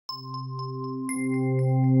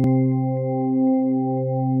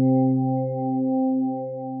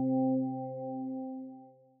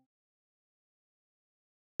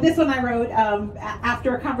This one I wrote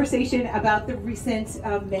after a conversation about the recent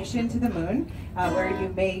mission to the moon,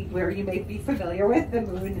 where you may be familiar with the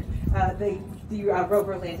moon. The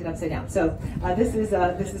rover landed upside down. So this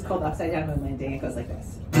is called Upside Down Moon Landing. It goes like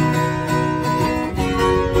this.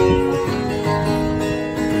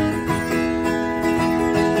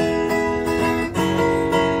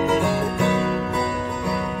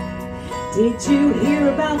 Did you hear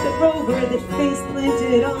about the rover that face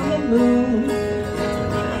planted on the moon?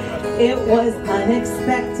 It was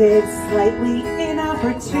unexpected, slightly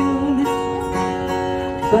inopportune,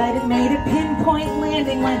 but it made a pinpoint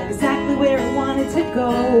landing, went exactly where it wanted to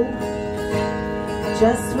go.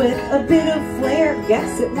 Just with a bit of flair,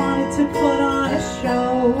 guess it wanted to put on a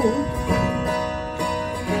show.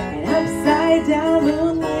 An upside down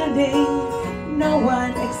moon landing, no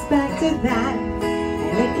one expected that.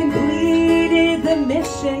 And it completed the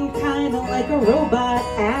mission kinda like a robot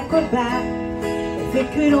acrobat. If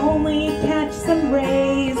it could only catch some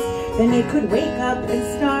rays, then it could wake up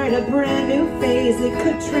and start a brand new phase. It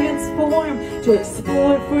could transform to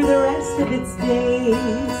explore for the rest of its days.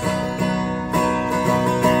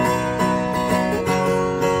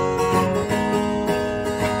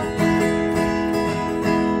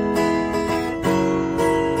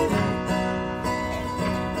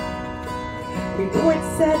 Reports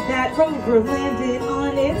said that rover landed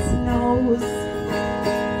on its nose.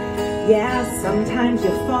 Yeah, sometimes you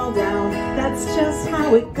fall down, that's just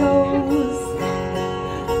how it goes.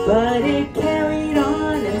 But it carried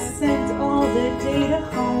on and sent all the data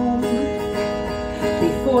home.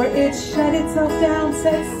 Before it shut itself down,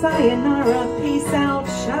 said sayonara, peace out,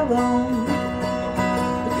 shalom.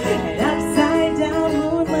 An upside down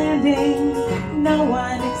moon landing, no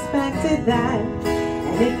one expected that.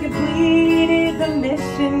 And it completed the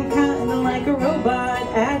mission kinda like a robot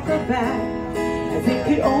acrobat. If it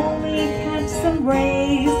could only catch some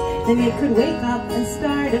rays, then it could wake up and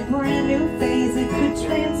start a brand new phase. It could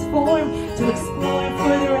transform to explore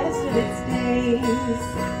for the rest of its days.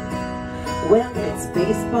 Well, its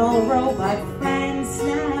baseball robot friend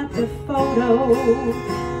snapped a photo.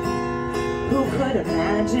 Who could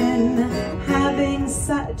imagine having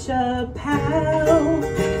such a pal?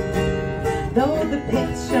 Though the pic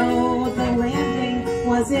showed the landing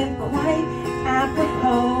wasn't quite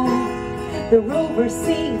apropos, the rover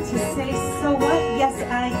seemed to say, so what? Yes,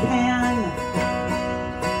 I can.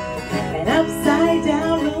 An upside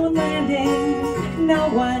down moon landing, no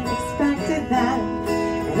one expected that.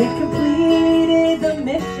 And it completed the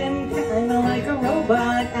mission kinda like a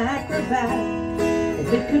robot acrobat.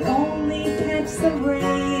 If it could only catch some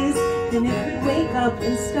rays, then it could wake up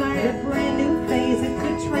and start a brand new phase. It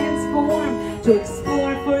could transform to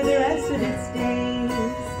explore for the rest of its days.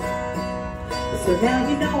 So now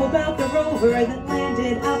you know about the rover that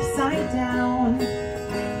landed upside down.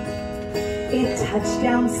 It touched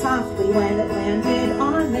down softly when it landed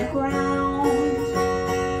on the ground.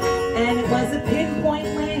 And it was a pinpoint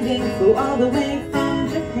landing, flew all the way from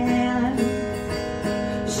Japan.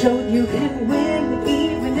 Showed you can win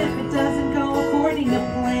even if it doesn't go according to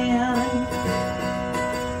plan.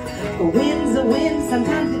 A win's a win,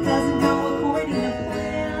 sometimes it doesn't go according to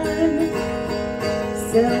plan.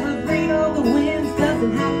 Celebrate all the wins,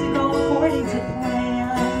 doesn't have to go according to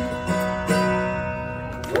plan.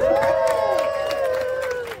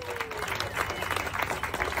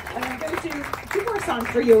 And I'm going to do two more songs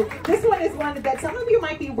for you. This one is one that some of you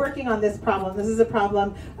might be working on this problem. This is a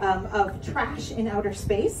problem of trash in outer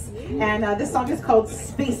space. And this song is called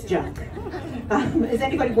Space Junk. Is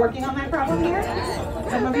anybody working on that problem here?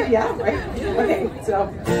 Some of you, yeah, right? Okay, so,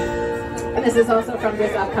 and this is also from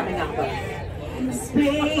this upcoming album.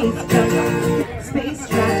 Space junk, space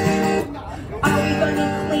trash. Are we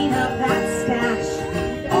gonna clean up that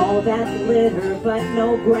stash? All that glitter, but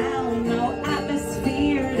no ground, no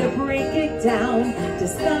atmosphere to break it down.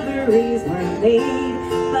 Discoveries were made,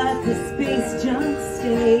 but the space junk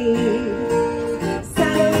stayed.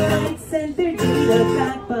 Satellites sent their data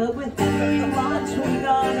back, but with every launch we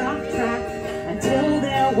got off track until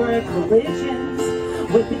there were collisions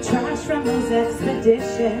with the trash from those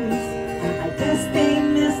expeditions. I guess they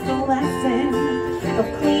missed the lesson of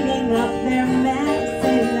cleaning up their mess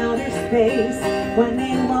in outer space when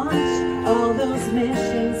they launched all those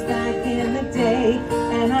missions back in the day.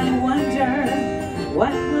 And I wonder,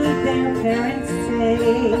 what would their parents say?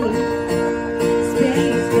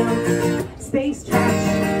 Space junk, space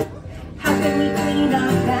trash. How can we clean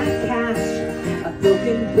up that cache of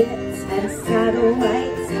broken bits and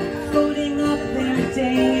satellites floating up there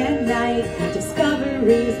day and night?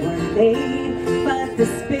 Discoveries were made, but the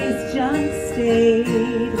space junk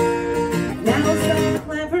stayed. Now some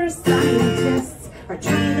clever scientists are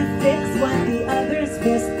trying to fix what the others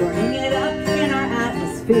missed, burning it up in our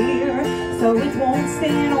atmosphere so it won't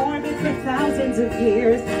stay in orbit for thousands of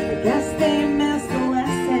years. I guess they missed the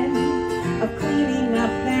lesson of cleaning up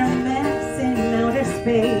their mess in outer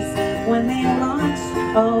space when they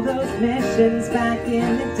launched all those missions back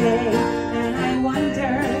in the day. And I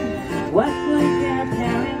wonder, what would their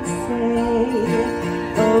parents say?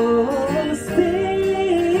 Oh,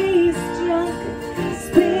 space junk,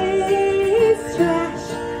 space trash.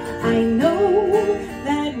 I know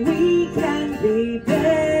that we can be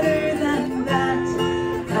better than that.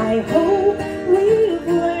 I hope we've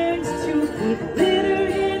learned to keep litter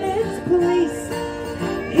in its place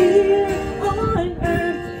here on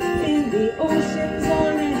Earth, in the oceans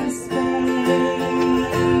or in space.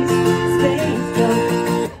 Space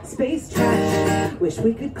junk, space trash. Wish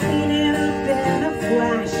we could clean it up in a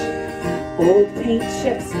flash. Old paint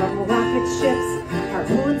chips from rocket ships,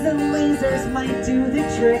 harpoons and lasers might do the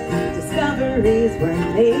trick. Discoveries were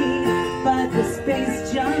made, but the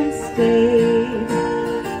space junk stayed.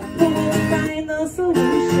 Who will find the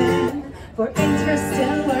solution for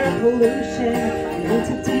interstellar pollution? We need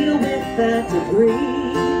to deal with that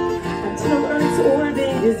debris until Earth's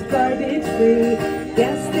orbit is garbage free.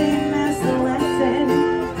 Guess they missed the lesson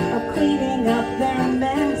of cleaning up their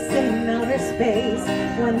mess in outer space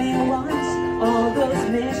when they launched all those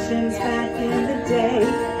missions back in the day.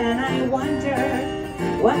 And I wonder,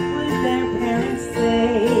 what would their parents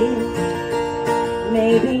say?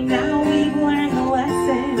 Maybe now we've learned the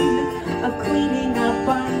lesson of cleaning up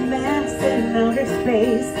our mess in outer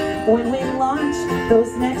space. When we launch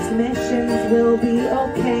those next missions, we'll be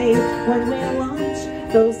okay. When we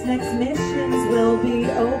launch those next missions, we'll be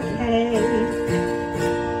okay.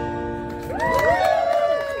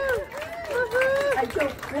 So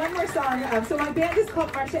one more song. So my band is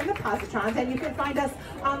called Marsha and the Positrons, and you can find us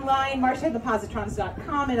online,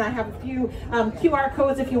 marshaandthepositrons.com, and I have a few QR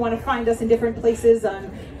codes if you want to find us in different places on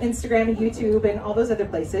Instagram and YouTube and all those other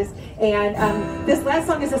places. And this last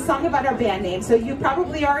song is a song about our band name. So you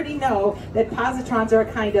probably already know that positrons are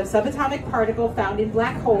a kind of subatomic particle found in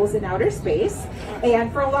black holes in outer space.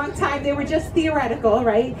 And for a long time they were just theoretical,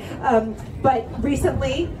 right? But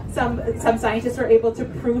recently some scientists were able to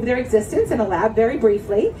prove their existence in a lab very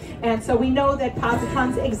briefly. And so we know that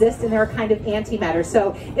positrons exist and they're a kind of antimatter.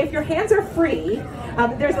 So if your hands are free,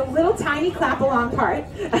 there's a little tiny clap along part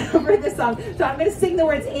for this song. So I'm going to sing the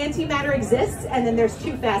words antimatter exists, and then there's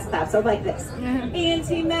two fast claps. So like this.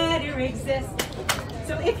 Antimatter exists.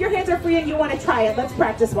 So if your hands are free and you want to try it, let's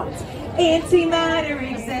practice once. Antimatter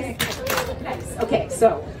exists. Nice. Okay,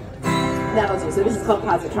 so that'll do. So this is called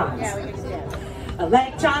positrons. Yeah, we can do that.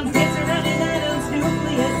 Electrons dance around an atom's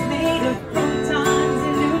nucleus made of protons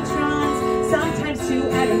and neutrons. Sometimes two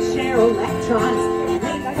atoms share electrons. They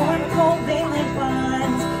form covalent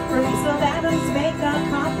bonds. Groups of atoms make up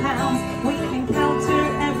compounds we encounter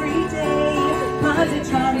every day.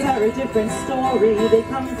 Positrons are a different story. They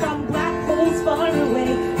come from black holes far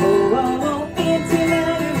away. Oh, oh, oh,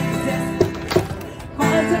 antimatter exists.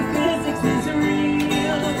 Quantum physics is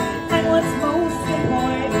real. And what's most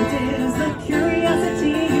important is the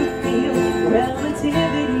curiosity you feel.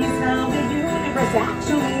 Relativity is how the universe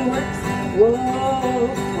actually works. Whoa,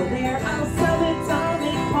 well, they're all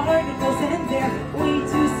subatomic particles and they're way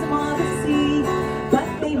too small to see. But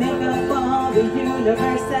they make up all the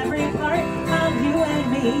universe, every part of you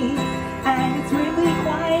and me. And it's really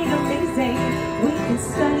quite amazing. We can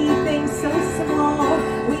study things so small.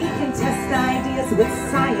 We can test ideas with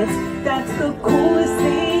science. That's the coolest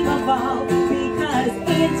thing of all. Because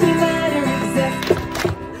antimatter exists.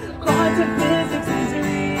 Quantum physics is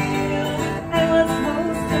real. And what's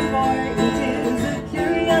most important is the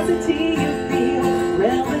curiosity you feel.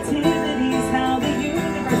 Relativity is how the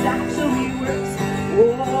universe actually works.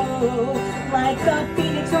 Whoa, like the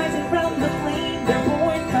phoenix rising from the flame, they're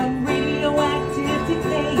born from radioactive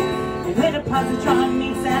decay. And when a positron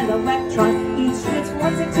meets an electron, each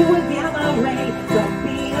transforms into a gamma ray. Don't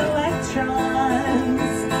be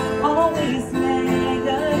electrons, always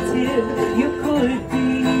negative. You could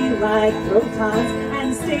be like protons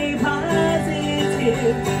and stay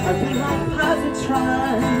positive, or be like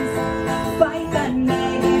positrons. Fight the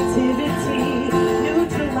negativity,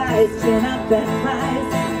 neutralize, chin up and rise.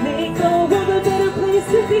 Make the world a better place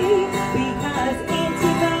to be, because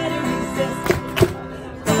antimatter exists.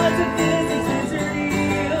 Quantum physics is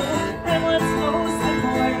real, and what's most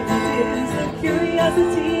important is the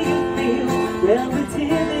curiosity you feel.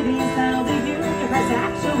 Relativity is how the universe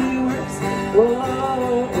actually works. Whoa,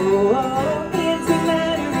 oh, oh,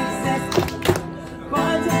 antimatter exists.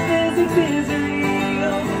 Quantum physics is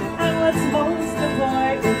real,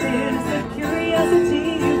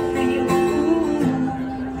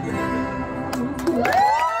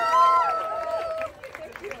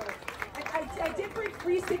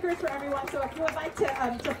 for everyone. So if you would like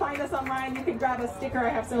to find us online, you can grab a sticker. I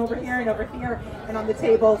have some over here and on the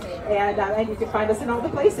table, and you can find us in all the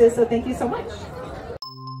places. So thank you so much.